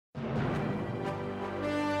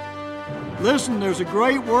Listen, there's a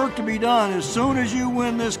great work to be done. As soon as you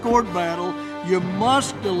win this court battle, you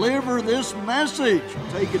must deliver this message.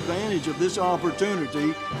 Take advantage of this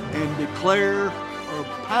opportunity and declare a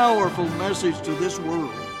powerful message to this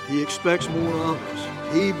world. He expects more of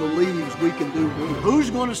us. He believes we can do more. Who's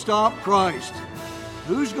going to stop Christ?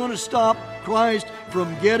 Who's going to stop Christ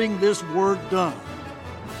from getting this work done?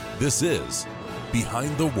 This is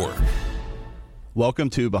Behind the Work. Welcome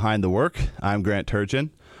to Behind the Work. I'm Grant Turgeon.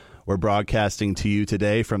 We're broadcasting to you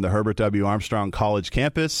today from the Herbert W. Armstrong College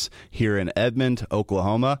campus here in Edmond,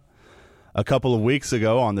 Oklahoma. A couple of weeks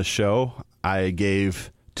ago on the show, I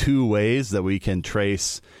gave 2 ways that we can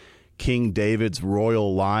trace King David's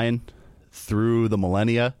royal line through the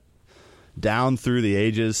millennia, down through the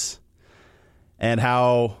ages, and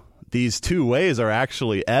how these 2 ways are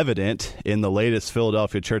actually evident in the latest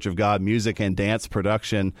Philadelphia Church of God music and dance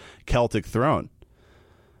production, Celtic Throne.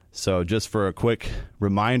 So just for a quick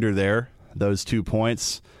reminder there, those 2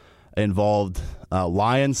 points involved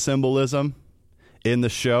lion symbolism in the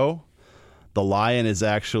show. The lion is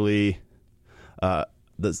actually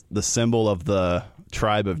the symbol of the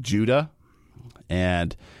tribe of Judah,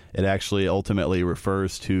 and it actually ultimately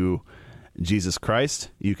refers to Jesus Christ.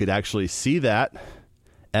 You could actually see that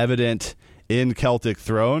evident in Celtic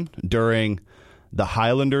Throne during the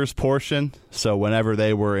Highlanders portion. So whenever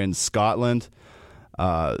they were in Scotland,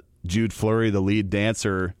 Jude Fleury, the lead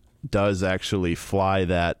dancer, does actually fly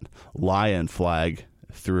that lion flag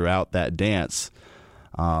throughout that dance.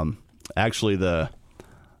 Actually, the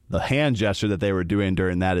hand gesture that they were doing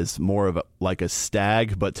during that is more of like a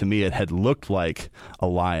stag, but to me it had looked like a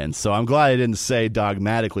lion. So I'm glad I didn't say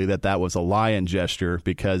dogmatically that was a lion gesture,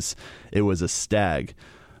 because it was a stag.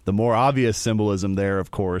 The more obvious symbolism there, of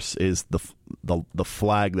course, is the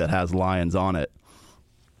flag that has lions on it.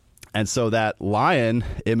 And so that lion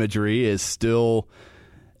imagery is still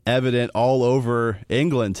evident all over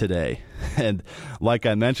England today. And like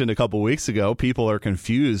I mentioned a couple weeks ago, people are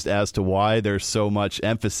confused as to why there's so much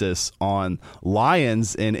emphasis on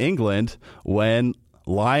lions in England when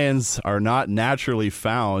lions are not naturally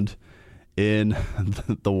found in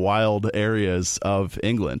the wild areas of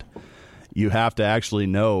England. You have to actually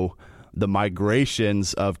know the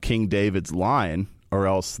migrations of King David's line, or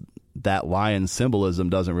else that lion symbolism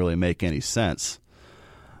doesn't really make any sense.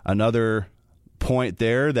 Another point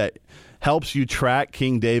there that helps you track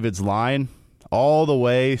King David's line all the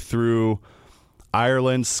way through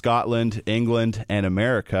Ireland, Scotland, England, and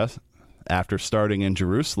America, after starting in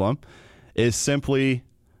Jerusalem, is simply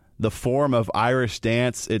the form of Irish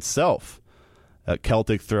dance itself.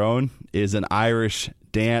 Celtic Throne is an Irish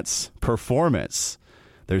dance performance.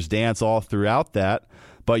 There's dance all throughout that,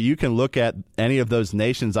 but you can look at any of those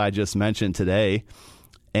nations I just mentioned today,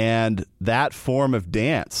 and that form of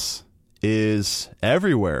dance is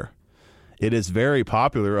everywhere. It is very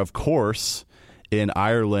popular, of course, in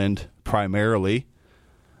Ireland primarily,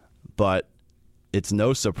 but it's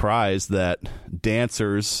no surprise that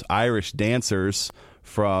Irish dancers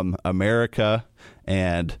from America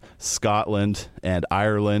and Scotland and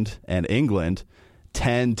Ireland and England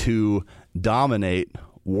tend to dominate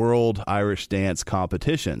world Irish dance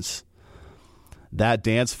competitions. That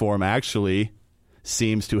dance form actually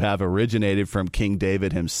seems to have originated from King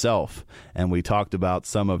David himself, and we talked about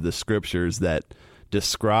some of the scriptures that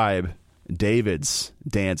describe David's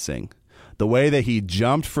dancing. The way that he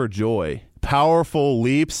jumped for joy, powerful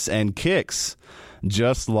leaps and kicks,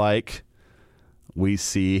 just like we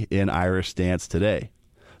see in Irish dance today.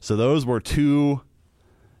 So those were 2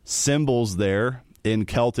 symbols there in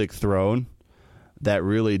Celtic Throne that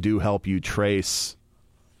really do help you trace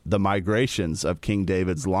the migrations of King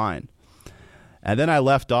David's line. And then I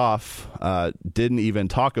left off, didn't even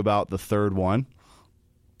talk about the third one.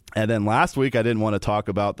 And then last week I didn't want to talk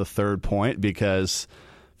about the third point because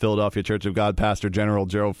Philadelphia Church of God Pastor General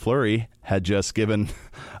Gerald Fleury had just given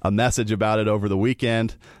a message about it over the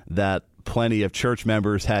weekend that plenty of church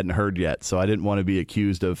members hadn't heard yet. So I didn't want to be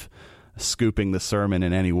accused of scooping the sermon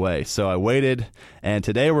in any way. So I waited, and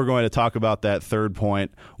today we're going to talk about that third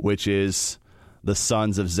point, which is the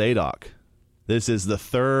sons of Zadok. This is the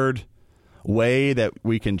third way that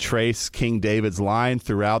we can trace King David's line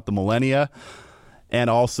throughout the millennia, and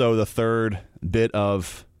also the third bit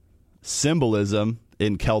of symbolism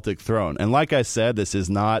in Celtic Throne. And like I said, this is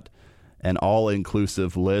not an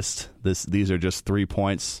all-inclusive list. These are just 3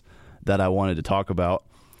 points that I wanted to talk about.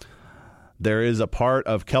 There is a part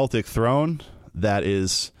of Celtic Throne that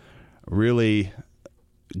is really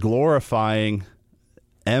glorifying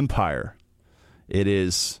empire. It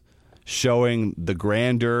is showing the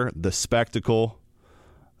grandeur, the spectacle,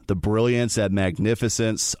 the brilliance and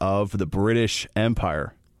magnificence of the British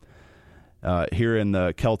Empire. Here in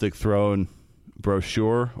the Celtic Throne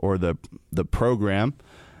brochure or the program,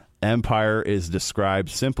 empire is described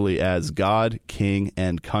simply as God, king,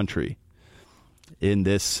 and country. In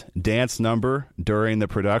this dance number during the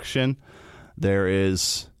production, there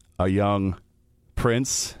is a young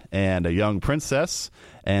prince and a young princess,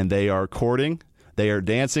 and they are courting. They are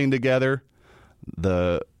dancing together.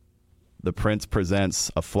 The prince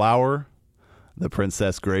presents a flower. The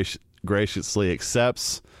princess graciously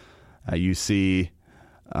accepts. You see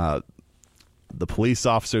the police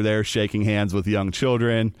officer there shaking hands with young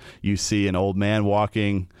children. You see an old man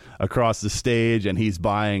walking across the stage, and he's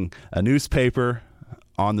buying a newspaper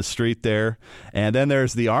on the street there. And then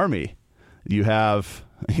there's the army. You have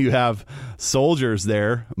soldiers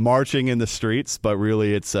there marching in the streets, but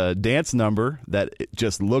really it's a dance number that it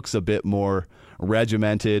just looks a bit more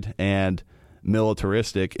regimented and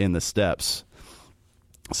militaristic in the steps.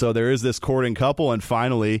 So there is this courting couple, and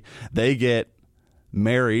finally they get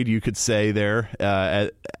married, you could say, there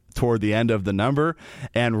toward the end of the number.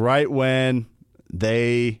 And right when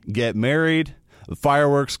they get married, the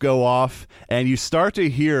fireworks go off, and you start to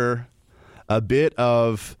hear a bit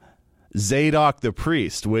of Zadok the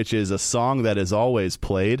Priest, which is a song that is always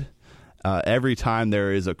played every time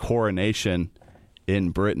there is a coronation in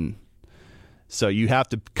Britain. So you have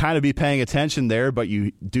to kind of be paying attention there, but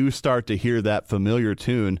you do start to hear that familiar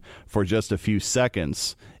tune for just a few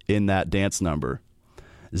seconds in that dance number.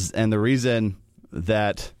 And the reason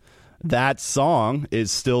that song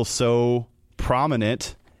is still so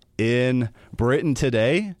prominent in Britain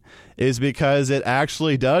today is because it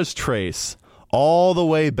actually does trace all the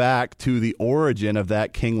way back to the origin of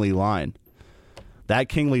that kingly line. That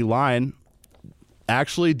kingly line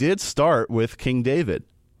actually did start with King David.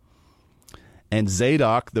 And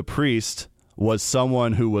Zadok the priest was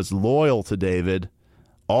someone who was loyal to David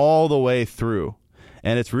all the way through.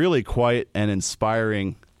 And it's really quite an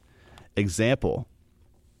inspiring example.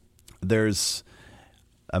 There's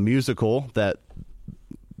a musical that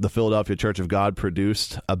the Philadelphia Church of God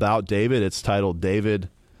produced about David. It's titled David,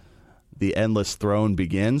 the Endless Throne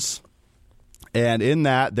Begins. And in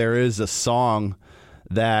that, there is a song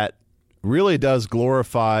that really does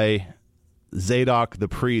glorify Zadok the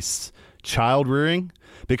priest's child rearing,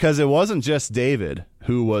 because it wasn't just David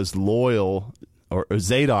who was loyal, or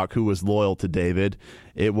Zadok who was loyal to David.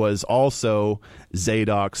 It was also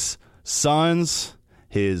Zadok's sons,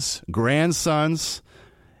 his grandsons.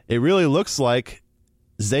 It really looks like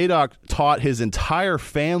Zadok taught his entire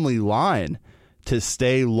family line to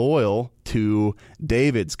stay loyal to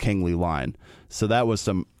David's kingly line. So that was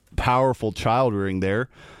some powerful child rearing there.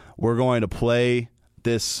 We're going to play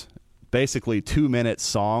this basically 2-minute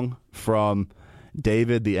song from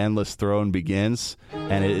David, the Endless Throne Begins,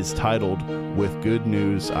 and it is titled With Good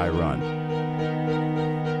News I Run.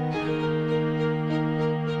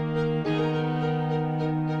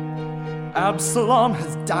 Absalom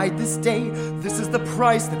has died this day. This is the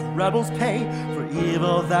price that rebels pay for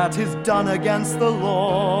evil that is done against the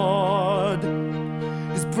Lord.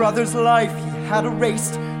 His brother's life he had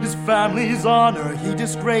erased, his family's honor he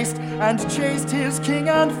disgraced, and chased his king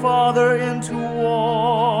and father into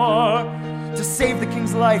war. To save the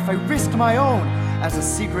king's life I risked my own as a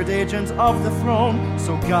secret agent of the throne,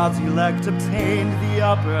 so God's elect obtained the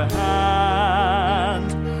upper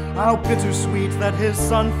hand. How bittersweet that his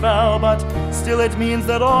son fell, but still it means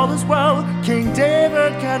that all is well. King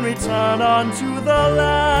David can return unto the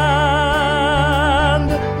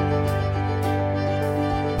land.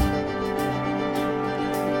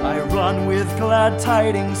 I run with glad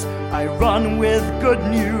tidings, I run with good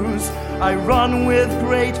news, I run with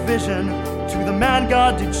great vision to the man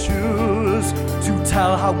God did choose, to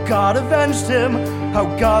tell how God avenged him, how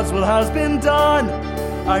God's will has been done.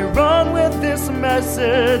 I run with this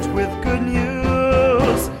message with good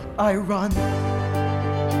news. I run.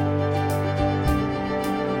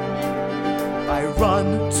 I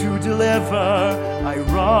run to deliver, I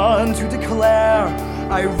run to declare,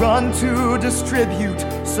 I run to distribute,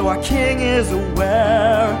 so our king is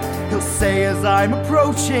aware. He'll say as I'm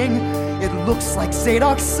approaching, it looks like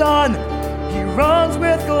Zadok's son. He runs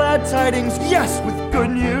with glad tidings, yes, with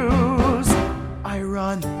good news. I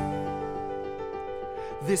run.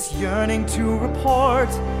 This yearning to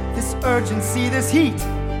report, this urgency, this heat,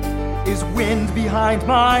 is wind behind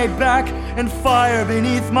my back and fire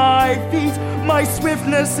beneath my feet. My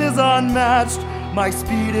swiftness is unmatched, my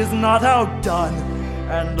speed is not outdone,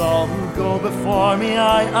 and all who go before me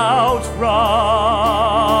I outrun.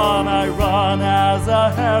 I run as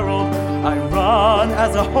a herald, I run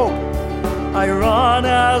as a hope, I run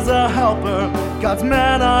as a helper, God's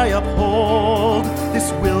man I uphold. This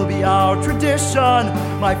This will be our tradition.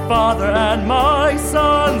 My father and my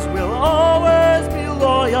sons will always be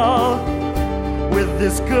loyal. With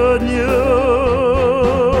this good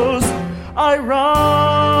news, I run.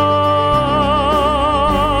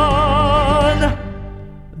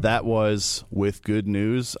 That was With Good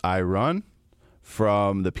News, I Run,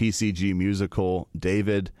 from the PCG musical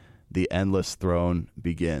David, the Endless Throne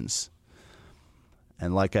Begins.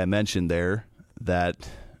 And like I mentioned there, that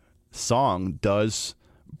song does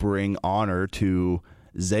bring honor to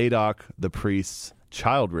Zadok the priest's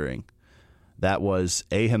child rearing. That was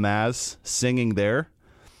Ahimaaz singing there.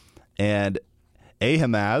 And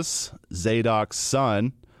Ahimaaz, Zadok's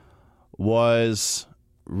son, was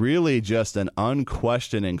really just an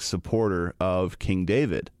unquestioning supporter of King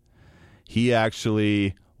David. He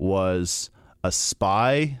actually was a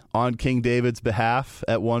spy on King David's behalf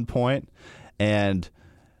at one point, and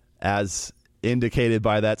as indicated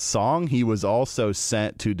by that song, he was also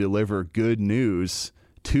sent to deliver good news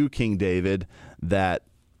to King David that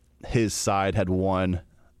his side had won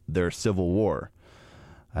their civil war.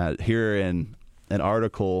 Here in an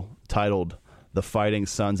article titled The Fighting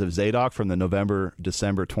Sons of Zadok from the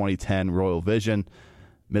November-December 2010 Royal Vision,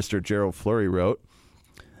 Mr. Gerald Fleury wrote,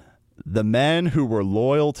 "The men who were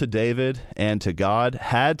loyal to David and to God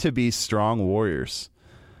had to be strong warriors.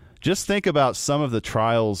 Just think about some of the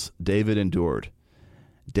trials David endured.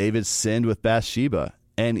 David sinned with Bathsheba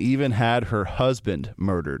and even had her husband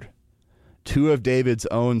murdered. 2 of David's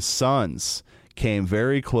own sons came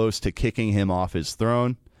very close to kicking him off his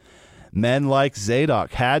throne. Men like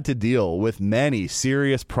Zadok had to deal with many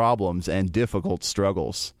serious problems and difficult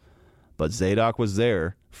struggles. But Zadok was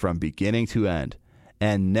there from beginning to end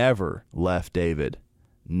and never left David,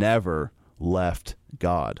 never left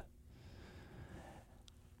God."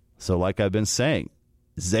 So like I've been saying,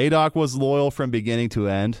 Zadok was loyal from beginning to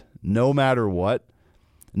end, no matter what,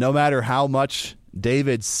 no matter how much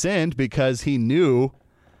David sinned, because he knew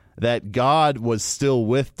that God was still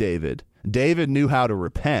with David. David knew how to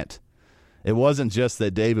repent. It wasn't just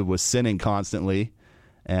that David was sinning constantly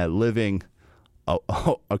and living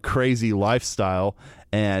a crazy lifestyle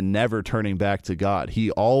and never turning back to God.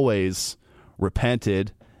 He always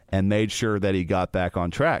repented and made sure that he got back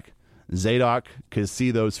on track. Zadok could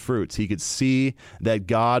see those fruits. He could see that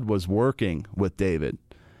God was working with David,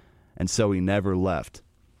 and so he never left.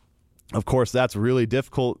 Of course, that's really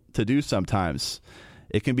difficult to do sometimes.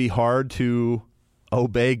 It can be hard to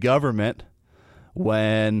obey government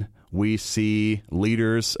when we see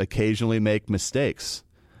leaders occasionally make mistakes.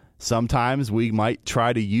 Sometimes we might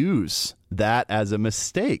try to use that as a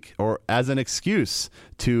mistake or as an excuse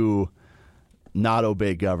to not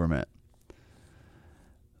obey government.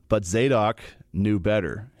 But Zadok knew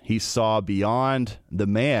better. He saw beyond the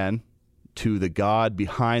man to the God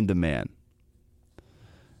behind the man.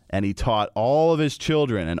 And he taught all of his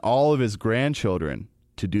children and all of his grandchildren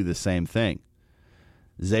to do the same thing.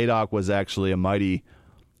 Zadok was actually a mighty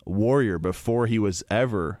warrior before he was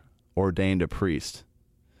ever ordained a priest.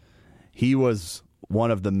 He was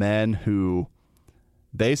one of the men who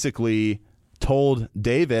basically told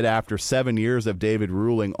David, after 7 years of David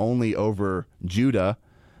ruling only over Judah,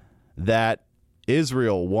 that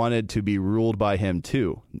Israel wanted to be ruled by him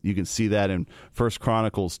too. You can see that in 1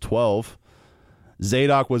 Chronicles 12.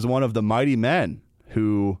 Zadok was one of the mighty men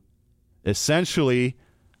who essentially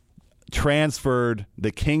transferred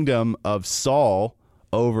the kingdom of Saul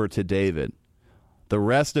over to David, the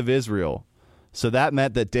rest of Israel. So that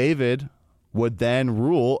meant that David would then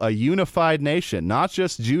rule a unified nation, not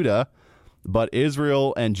just Judah, but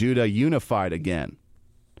Israel and Judah unified again.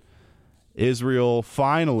 Israel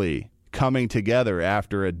finally coming together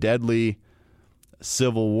after a deadly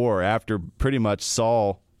civil war, after pretty much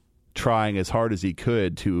Saul trying as hard as he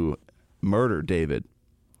could to murder David.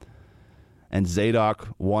 And Zadok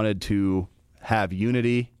wanted to have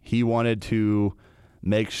unity. He wanted to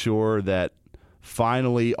make sure that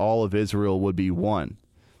finally all of Israel would be one.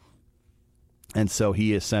 And so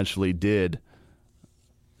he essentially did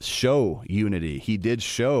show unity. He did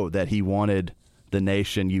show that he wanted the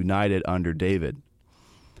nation united under David.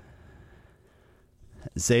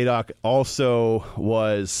 Zadok also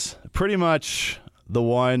was pretty much the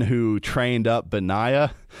one who trained up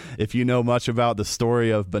Benaiah. If you know much about the story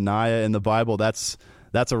of Benaiah in the Bible, that's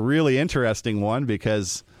a really interesting one,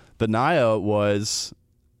 because Benaiah was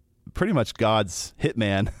pretty much God's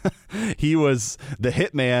hitman. He was the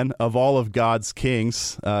hitman of all of God's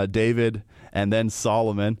kings, David and then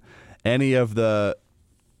Solomon. Any of the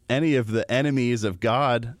enemies of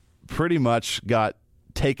God pretty much got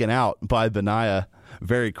taken out by Benaiah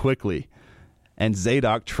very quickly. And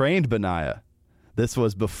Zadok trained Benaiah. This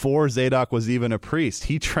was before Zadok was even a priest.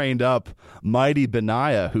 He trained up mighty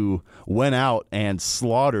Benaiah, who went out and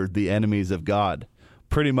slaughtered the enemies of God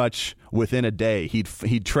pretty much within a day.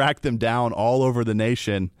 He'd track them down all over the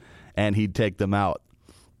nation, and he'd take them out.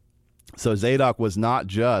 So Zadok was not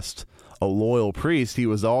just a loyal priest. He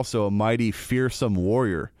was also a mighty, fearsome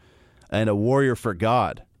warrior, and a warrior for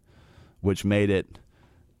God, which made it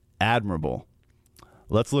admirable.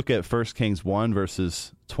 Let's look at 1 Kings 1,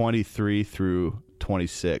 verses 23 through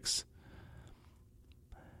 26.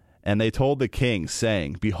 And they told the king,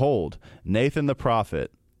 saying, Behold, Nathan the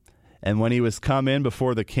prophet. And when he was come in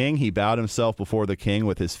before the king, he bowed himself before the king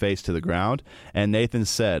with his face to the ground. And Nathan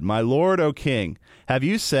said, My lord, O king, have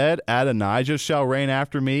you said, Adonijah shall reign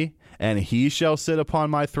after me, and he shall sit upon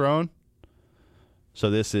my throne? So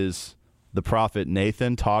this is the prophet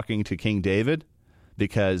Nathan talking to King David,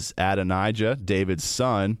 because Adonijah, David's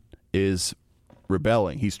son, is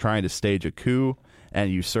rebelling. He's trying to stage a coup and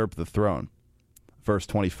usurp the throne. Verse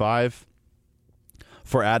 25,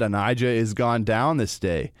 For Adonijah is gone down this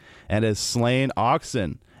day, and has slain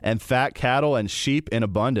oxen, and fat cattle, and sheep in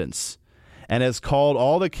abundance, and has called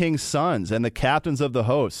all the king's sons, and the captains of the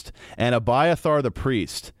host, and Abiathar the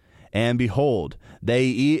priest. And behold, they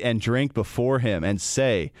eat and drink before him, and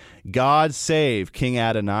say, God save King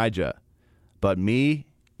Adonijah. But me,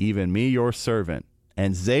 even me your servant,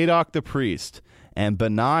 and Zadok the priest, and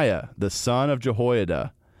Benaiah the son of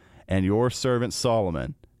Jehoiada, and your servant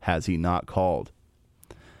Solomon has he not called.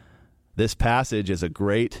 This passage is a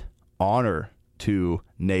great honor to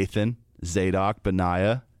Nathan, Zadok,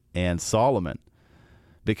 Benaiah, and Solomon,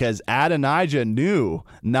 because Adonijah knew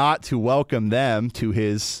not to welcome them to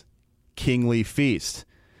his kingly feast.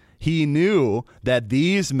 He knew that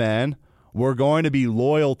these men were going to be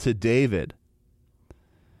loyal to David.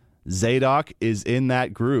 Zadok is in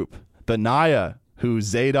that group. Benaiah, who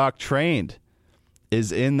Zadok trained,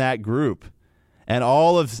 is in that group. And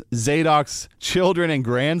all of Zadok's children and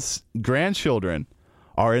grandchildren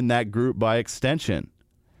are in that group by extension.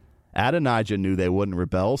 Adonijah knew they wouldn't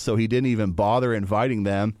rebel, so he didn't even bother inviting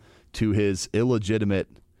them to his illegitimate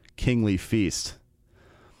kingly feast.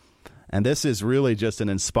 And this is really just an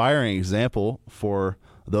inspiring example for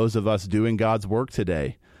those of us doing God's work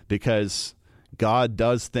today, because God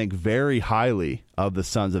does think very highly of the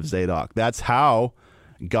sons of Zadok. That's how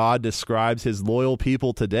God describes his loyal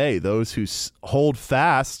people today, those who hold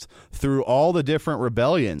fast through all the different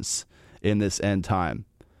rebellions in this end time.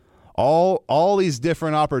 All these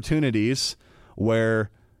different opportunities where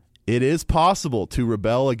it is possible to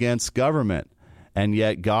rebel against government, and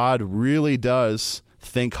yet God really does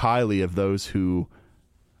think highly of those who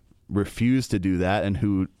refuse to do that and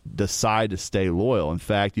who decide to stay loyal. In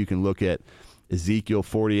fact, you can look at Ezekiel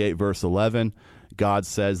 48, verse 11. God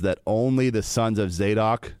says that only the sons of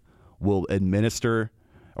Zadok will minister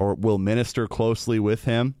closely with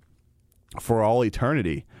him for all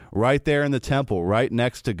eternity, right there in the temple, right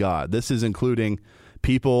next to God. This is including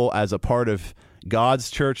people as a part of God's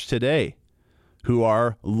church today who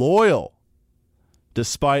are loyal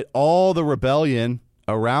despite all the rebellion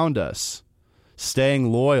around us,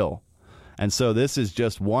 staying loyal. And so this is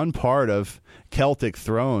just one part of Celtic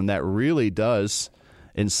Throne that really does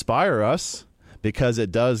inspire us, because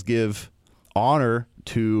it does give honor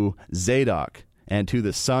to Zadok and to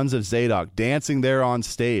the sons of Zadok dancing there on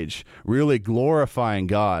stage, really glorifying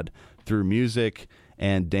God through music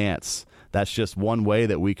and dance. That's just one way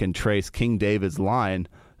that we can trace King David's line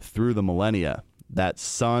through the millennia, that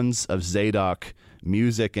sons of Zadok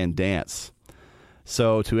music and dance.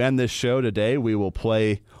 So to end this show today, we will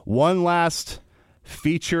play one last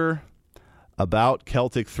feature about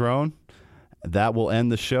Celtic Throne. That will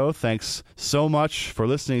end the show. Thanks so much for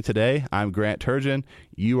listening today. I'm Grant Turgeon.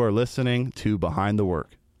 You are listening to Behind the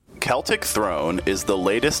Work. Celtic Throne is the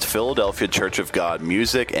latest Philadelphia Church of God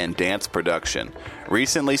music and dance production,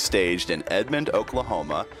 recently staged in Edmond,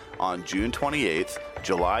 Oklahoma on June 28th,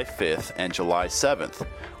 July 5th, and July 7th,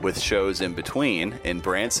 with shows in between in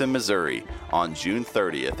Branson, Missouri on June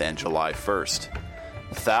 30th and July 1st.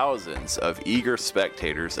 Thousands of eager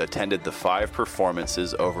spectators attended the 5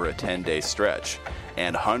 performances over a 10-day stretch,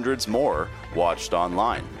 and hundreds more watched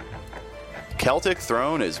online. Celtic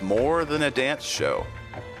Throne is more than a dance show.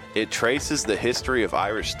 It traces the history of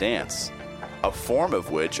Irish dance, a form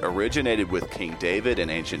of which originated with King David in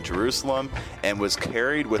ancient Jerusalem and was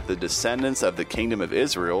carried with the descendants of the Kingdom of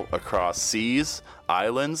Israel across seas,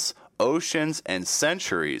 islands, oceans, and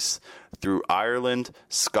centuries through Ireland,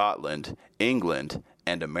 Scotland, England,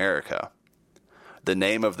 and America. The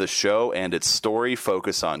name of the show and its story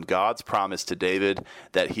focus on God's promise to David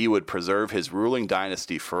that he would preserve his ruling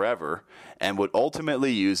dynasty forever and would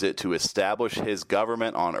ultimately use it to establish his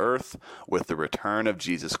government on earth with the return of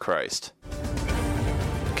Jesus Christ.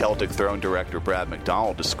 Celtic Throne director Brad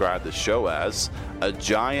McDonald described the show as a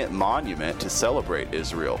giant monument to celebrate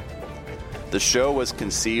Israel. The show was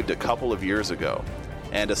conceived a couple of years ago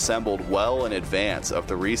and assembled well in advance of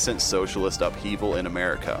the recent socialist upheaval in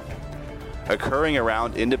America. Occurring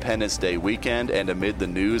around Independence Day weekend and amid the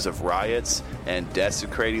news of riots and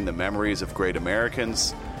desecrating the memories of great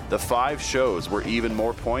Americans, the 5 shows were even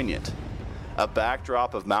more poignant. A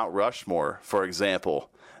backdrop of Mount Rushmore, for example,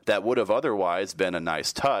 that would have otherwise been a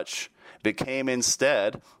nice touch, became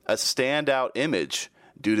instead a standout image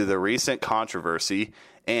due to the recent controversy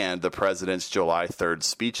and the president's July 3rd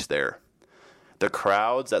speech there. The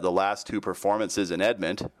crowds at the last 2 performances in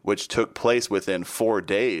Edmond, which took place within 4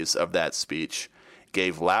 days of that speech,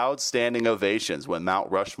 gave loud standing ovations when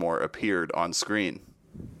Mount Rushmore appeared on screen.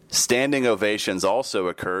 Standing ovations also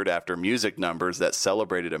occurred after music numbers that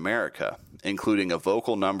celebrated America, including a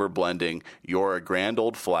vocal number blending You're a Grand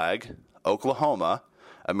Old Flag, Oklahoma,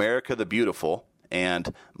 America the Beautiful,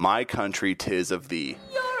 and My Country 'Tis of Thee.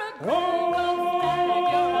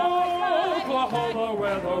 Oklahoma,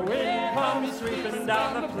 where the wind comes sweeping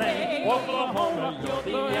down the plain. Oklahoma, you're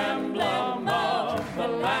the emblem of the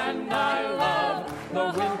land I love.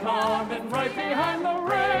 The wind coming right behind the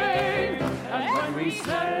rain. And when we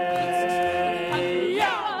say,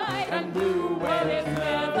 yeah, and blue, well, it's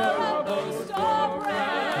never a boast or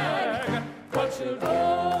brag. But should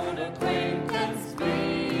old acquaintance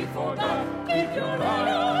be forgot, keep your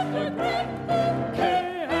eye on the ground.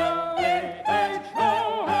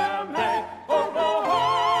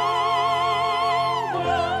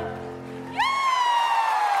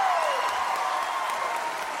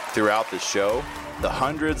 Throughout the show, the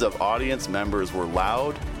hundreds of audience members were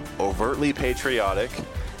loud, overtly patriotic,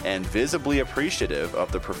 and visibly appreciative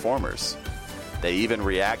of the performers. They even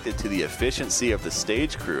reacted to the efficiency of the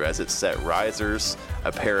stage crew as it set risers,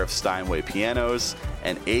 a pair of Steinway pianos,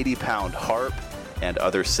 an 80-pound harp, and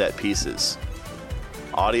other set pieces.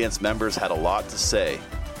 Audience members had a lot to say.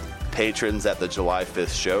 Patrons at the July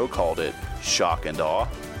 5th show called it shock and awe,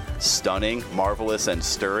 stunning, marvelous, and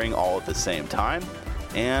stirring all at the same time,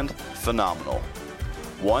 and phenomenal.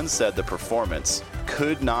 One said the performance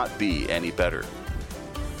could not be any better.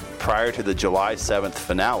 Prior to the July 7th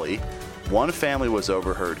finale, one family was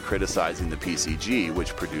overheard criticizing the PCG,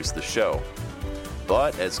 which produced the show.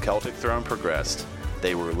 But as Celtic Throne progressed,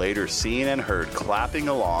 they were later seen and heard clapping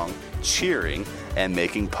along, cheering, and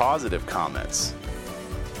making positive comments.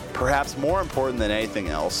 Perhaps more important than anything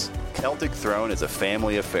else, Celtic Throne is a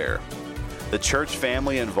family affair. The church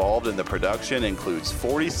family involved in the production includes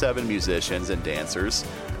 47 musicians and dancers,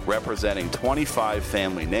 representing 25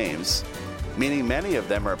 family names, meaning many of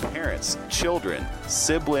them are parents, children,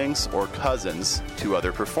 siblings, or cousins to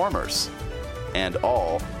other performers. And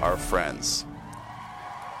all are friends.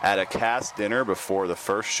 At a cast dinner before the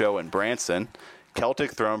first show in Branson,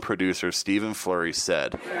 Celtic Throne producer Stephen Flurry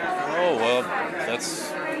said, "Oh, well,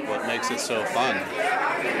 that's what makes it so fun.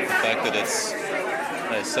 The fact that it's,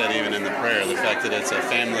 I said even in the prayer, the fact that it's a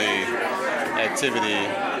family activity,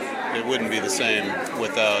 it wouldn't be the same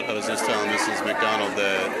without, I was just telling Mrs. McDonald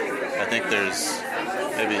that I think there's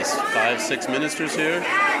maybe 5-6 ministers here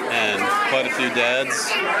and quite a few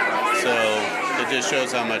dads. So it just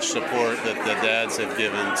shows how much support that the dads have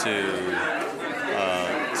given to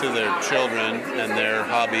their children and their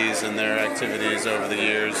hobbies and their activities over the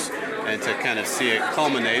years, and to kind of see it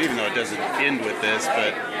culminate, even though it doesn't end with this,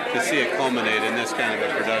 but to see it culminate in this kind of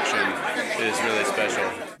a production is really special."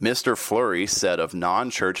 Mr. Flurry said of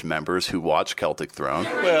non-church members who watch Celtic Throne,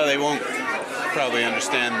 "Well, they won't probably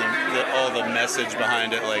understand all the message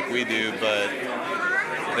behind it like we do, but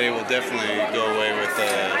they will definitely go away with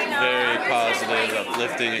a very positive,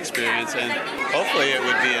 uplifting experience, and hopefully it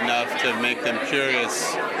would be enough to make them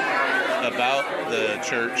curious about the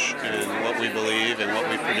church and what we believe and what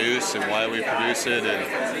we produce and why we produce it, and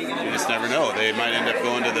you just never know. They might end up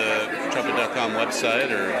going to the trumpet.com website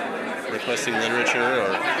or requesting literature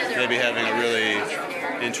or maybe having a really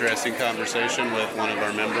interesting conversation with one of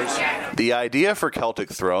our members." The idea for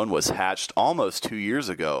Celtic Throne was hatched almost 2 years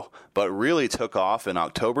ago, but really took off in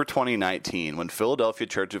October 2019 when Philadelphia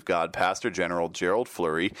Church of God Pastor General Gerald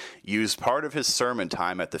Flurry used part of his sermon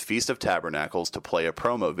time at the Feast of Tabernacles to play a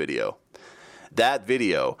promo video. That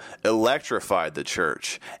video electrified the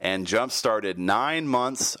church and jump-started 9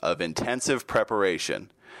 months of intensive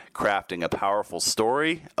preparation, crafting a powerful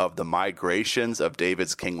story of the migrations of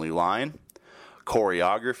David's kingly line,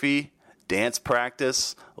 choreography, dance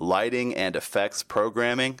practice, lighting and effects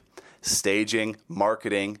programming, staging,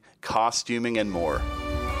 marketing, costuming, and more.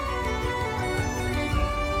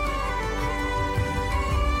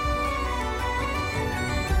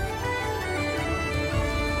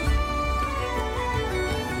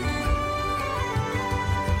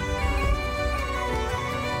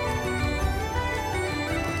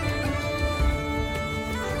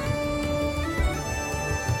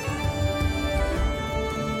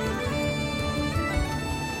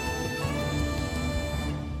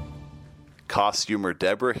 Costumer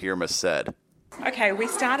Deborah Hirma said, Okay, we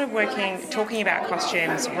started talking about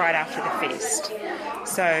costumes right after the feast.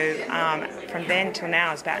 So from then till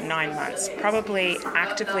now is about 9 months. Probably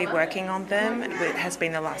actively working on them has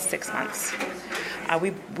been the last 6 months.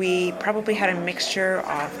 We probably had a mixture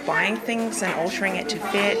of buying things and altering it to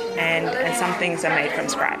fit, and some things are made from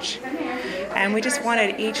scratch. And we just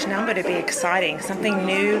wanted each number to be exciting, something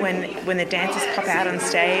new when the dancers pop out on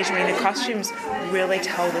stage. I mean, the costumes really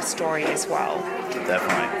tell the story as well.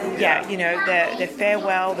 Definitely. Yeah, you know, the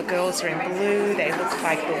farewell, the girls are in blue, they look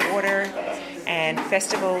like the water. And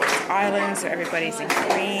festival is Ireland, so everybody's in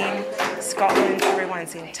green. Scotland,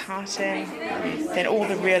 everyone's in tartan. Then all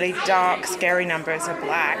the really dark, scary numbers are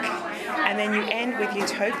black. And then you end with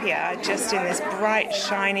Utopia, just in this bright,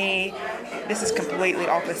 shiny. This is completely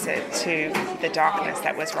opposite to the darkness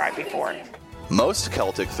that was right before. Most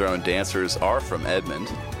Celtic Throne dancers are from Edmond,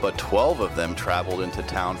 but 12 of them traveled into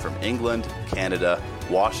town from England, Canada,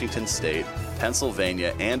 Washington State,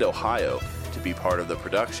 Pennsylvania, and Ohio to be part of the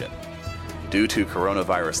production. Due to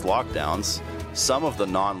coronavirus lockdowns, some of the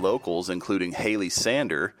non-locals, including Haley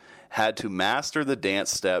Sander, had to master the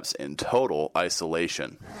dance steps in total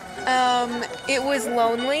isolation. It was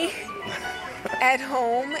lonely at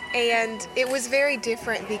home, and it was very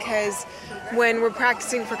different because when we're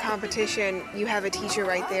practicing for competition, you have a teacher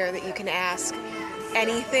right there that you can ask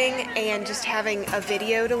anything, and just having a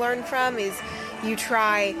video to learn from is you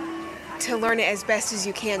try to learn it as best as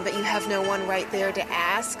you can, but you have no one right there to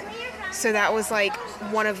ask. So that was like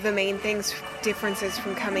one of the main differences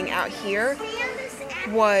from coming out here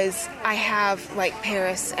was I have like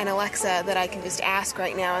Paris and Alexa that I can just ask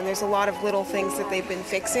right now, and there's a lot of little things that they've been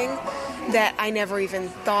fixing that I never even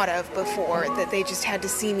thought of before that they just had to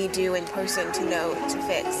see me do in person to know to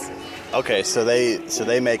fix. Okay, so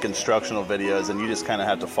they make instructional videos and you just kind of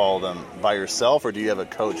have to follow them by yourself, or do you have a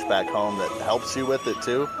coach back home that helps you with it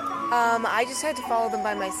too? I just had to follow them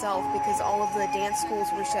by myself because all of the dance schools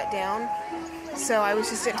were shut down. So I was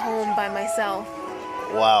just at home by myself.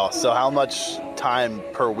 Wow. So how much time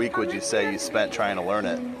per week would you say you spent trying to learn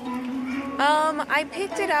it? I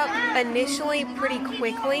picked it up initially pretty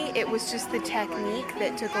quickly. It was just the technique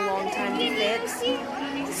that took a long time to fix.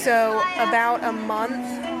 So about a month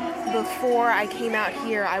before I came out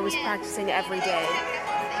here, I was practicing every day.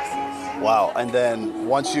 Wow. And then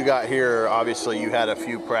once you got here, obviously you had a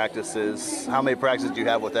few practices. How many practices do you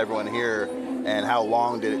have with everyone here, and how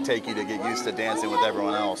long did it take you to get used to dancing with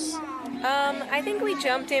everyone else? I think we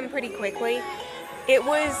jumped in pretty quickly. It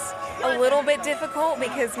was a little bit difficult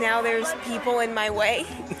because now there's people in my way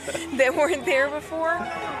that weren't there before,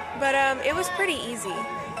 but it was pretty easy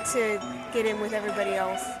to get in with everybody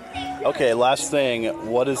else. Okay, last thing,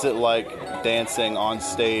 what is it like dancing on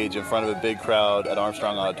stage in front of a big crowd at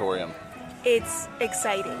Armstrong Auditorium? It's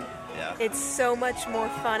exciting. Yeah. It's so much more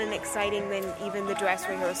fun and exciting than even the dress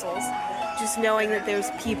rehearsals. Just knowing that there's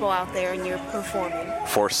people out there and you're performing.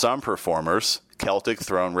 For some performers, Celtic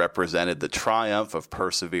Throne represented the triumph of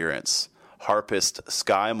perseverance. Harpist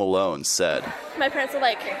Sky Malone said, My parents were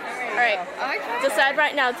like, all right, decide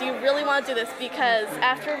right now, do you really want to do this? Because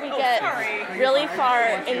after we get really far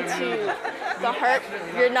into the harp,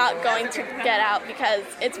 you're not going to get out because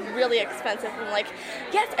it's really expensive. I'm like,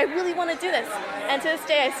 yes, I really want to do this. And to this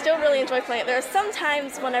day, I still really enjoy playing it. There are some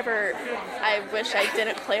times whenever I wish I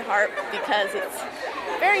didn't play harp because it's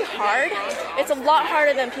very hard. It's a lot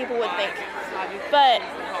harder than people would think. But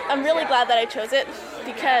I'm really glad that I chose it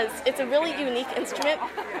because it's a really unique instrument,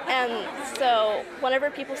 and so whenever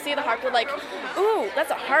people see the harp, they're like, ooh, that's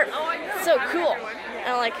a harp, so cool. And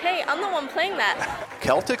I'm like, hey, I'm the one playing that.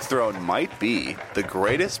 Celtic Throne might be the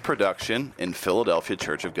greatest production in Philadelphia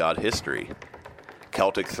Church of God history.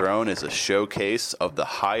 Celtic Throne is a showcase of the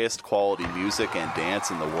highest quality music and dance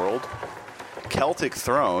in the world. Celtic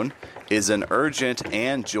Throne is an urgent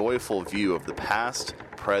and joyful view of the past,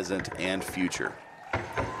 present, and future.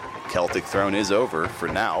 Celtic Throne is over for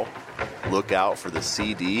now. Look out for the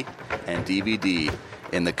CD and DVD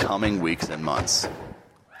in the coming weeks and months.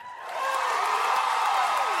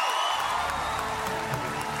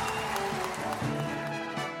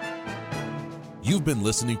 You've been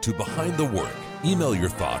listening to Behind the Work. Email your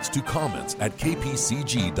thoughts to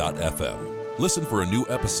comments@kpcg.fm. Listen for a new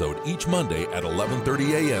episode each Monday at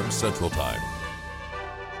 11:30 a.m. Central Time.